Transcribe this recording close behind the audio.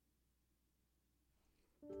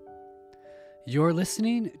You're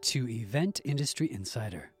listening to Event Industry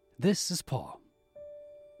Insider. This is Paul.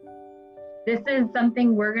 This is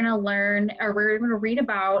something we're going to learn or we're going to read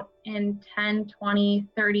about in 10, 20,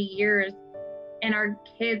 30 years. And our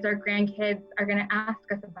kids, our grandkids are going to ask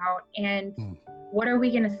us about. And what are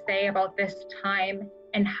we going to say about this time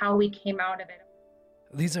and how we came out of it?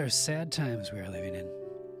 These are sad times we are living in.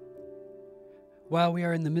 While we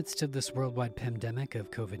are in the midst of this worldwide pandemic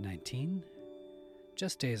of COVID-19,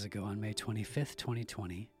 just days ago on May 25th,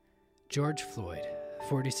 2020, George Floyd, a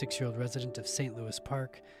 46-year-old resident of St. Louis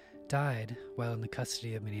Park, died while in the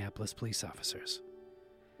custody of Minneapolis police officers,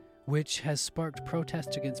 which has sparked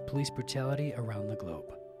protests against police brutality around the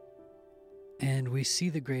globe. And we see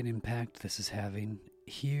the great impact this is having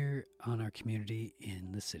here on our community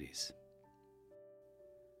in the cities.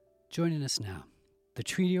 Joining us now, the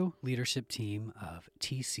trio leadership team of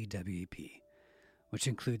TCWEP, which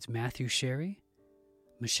includes Matthew Sherry,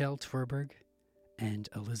 Michelle Twerberg, and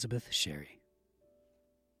Elizabeth Sherry.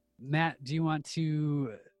 Matt, do you want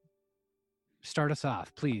to start us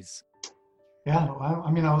off, please? Yeah,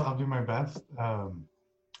 I'll do my best.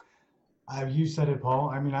 You said it, Paul.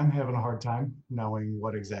 I'm having a hard time knowing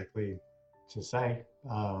what exactly to say.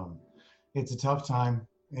 It's a tough time,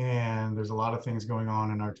 and there's a lot of things going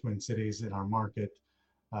on in our Twin Cities, in our market.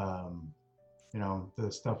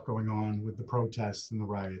 The stuff going on with the protests and the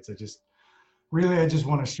riots. I just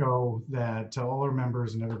want to show that to all our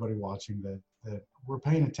members and everybody watching that we're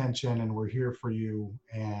paying attention and we're here for you,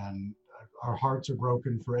 and our hearts are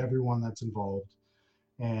broken for everyone that's involved.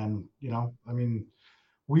 And,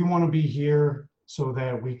 we want to be here so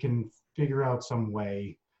that we can figure out some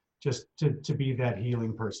way just to be that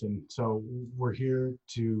healing person. So we're here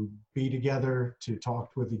to be together, to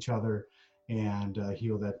talk with each other, and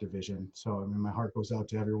heal that division. So, my heart goes out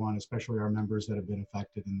to everyone, especially our members that have been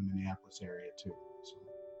affected in the Minneapolis area too. So.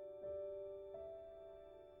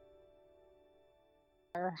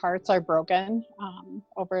 Our hearts are broken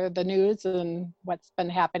over the news and what's been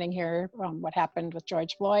happening here, what happened with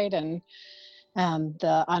George Floyd and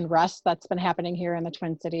the unrest that's been happening here in the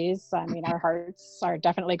Twin Cities. Our hearts are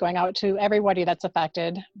definitely going out to everybody that's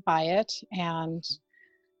affected by it. And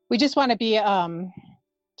we just want to be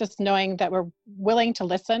just knowing that we're willing to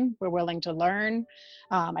listen, we're willing to learn.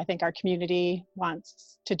 I think our community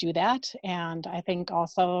wants to do that. And I think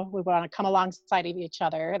also we want to come alongside of each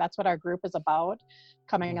other. That's what our group is about,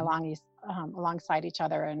 coming alongside each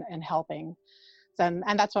other and helping. And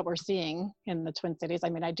that's what we're seeing in the Twin Cities.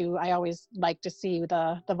 I always like to see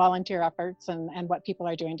the volunteer efforts and what people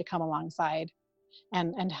are doing to come alongside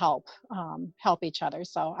and help each other.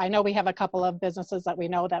 So I know we have a couple of businesses that we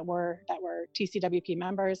know that were TCWP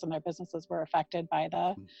members, and their businesses were affected by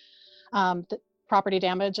the property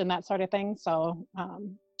damage and that sort of thing. So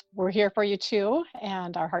we're here for you too,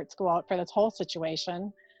 and our hearts go out for this whole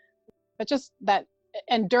situation. But just that,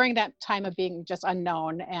 and during that time of being just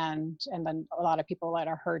unknown, and then a lot of people that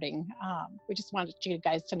are hurting, we just wanted you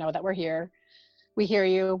guys to know that we're here. We hear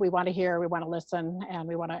you, we want to hear, we want to listen, and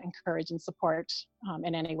we want to encourage and support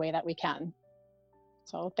in any way that we can.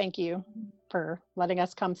 So thank you for letting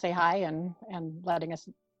us come say hi and letting us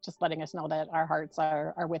know that our hearts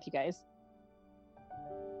are with you guys.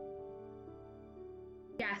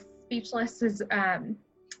 Yes, speechless is,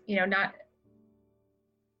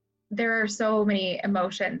 there are so many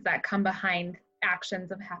emotions that come behind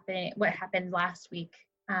actions of what happened last week,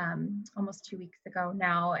 almost 2 weeks ago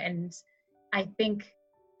now. And I think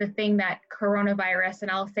the thing that coronavirus,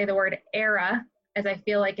 and I'll say the word era, as I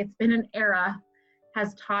feel like it's been an era,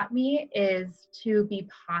 has taught me is to be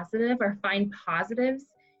positive or find positives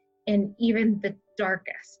in even the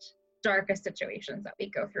darkest situations that we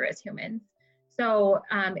go through as humans. So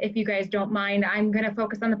if you guys don't mind, I'm going to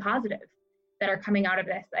focus on the positives that are coming out of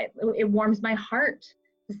this. It warms my heart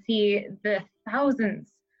to see the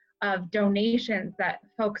thousands of donations that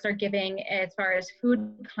folks are giving as far as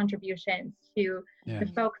food contributions to the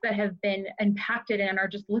folks that have been impacted and are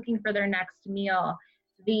just looking for their next meal.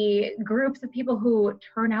 The groups of people who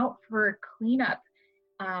turn out for cleanup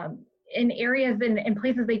in areas and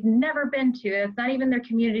places they've never been to. It's not even their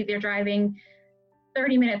community. They're driving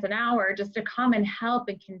 30 minutes an hour just to come and help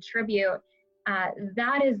and contribute.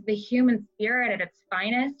 That is the human spirit at its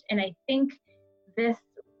finest. And I think this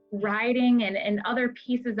writing and other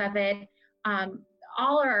pieces of it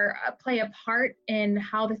all play a part in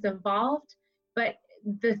how this evolved. But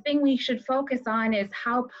the thing we should focus on is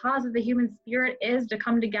how positive the human spirit is to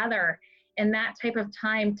come together in that type of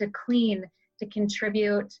time, to clean, to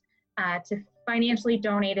contribute, to financially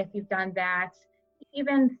donate if you've done that.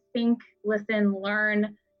 Even think, listen,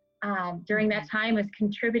 learn during that time is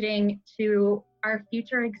contributing to our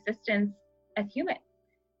future existence as humans.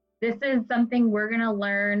 This is something we're going to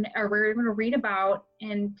learn, or we're going to read about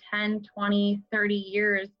in 10, 20, 30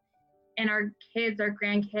 years. And our kids, our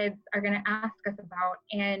grandkids are going to ask us about.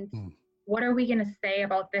 And what are we going to say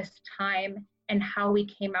about this time and how we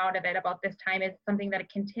came out of it about this time is something that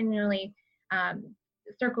continually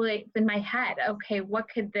circulates in my head. Okay, what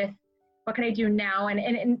could I do now?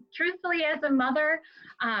 And truthfully, as a mother,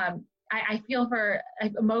 I feel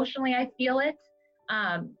emotionally, I feel it.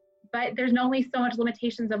 But there's only so much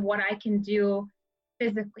limitations of what I can do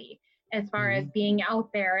physically as far as being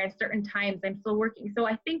out there at certain times. I'm still working. So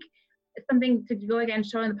I think something to go again,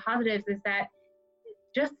 showing the positives, is that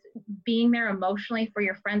just being there emotionally for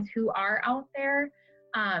your friends who are out there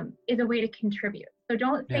is a way to contribute. So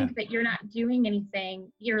don't think that you're not doing anything.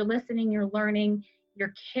 You're listening, you're learning,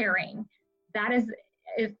 you're caring. That is,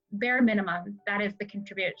 if bare minimum, that is the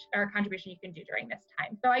contribution you can do during this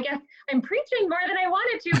time. So I guess I'm preaching more than I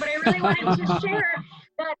wanted to, but I really wanted to share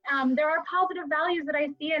that there are positive values that I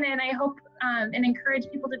see in it, and I hope and encourage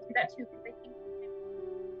people to do that too. Because I think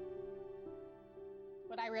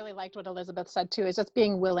what I really liked what Elizabeth said too is just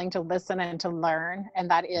being willing to listen and to learn,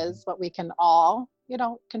 and that is what we can all,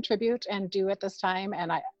 contribute and do at this time.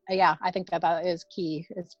 And I think that is key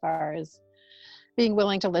as far as being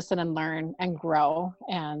willing to listen and learn and grow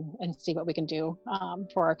and see what we can do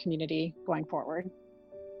for our community going forward.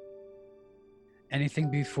 Anything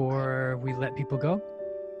before we let people go?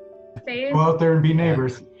 Save. Go out there and be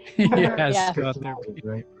neighbors. Yes. Go out there.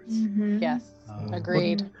 Right? Yes,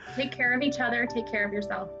 agreed. Take care of each other. Take care of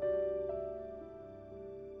yourself.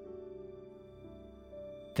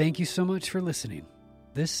 Thank you so much for listening.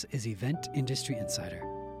 This is Event Industry Insider.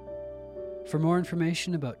 For more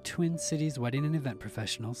information about Twin Cities wedding and event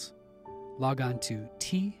professionals, log on to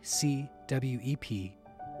tcwep.com.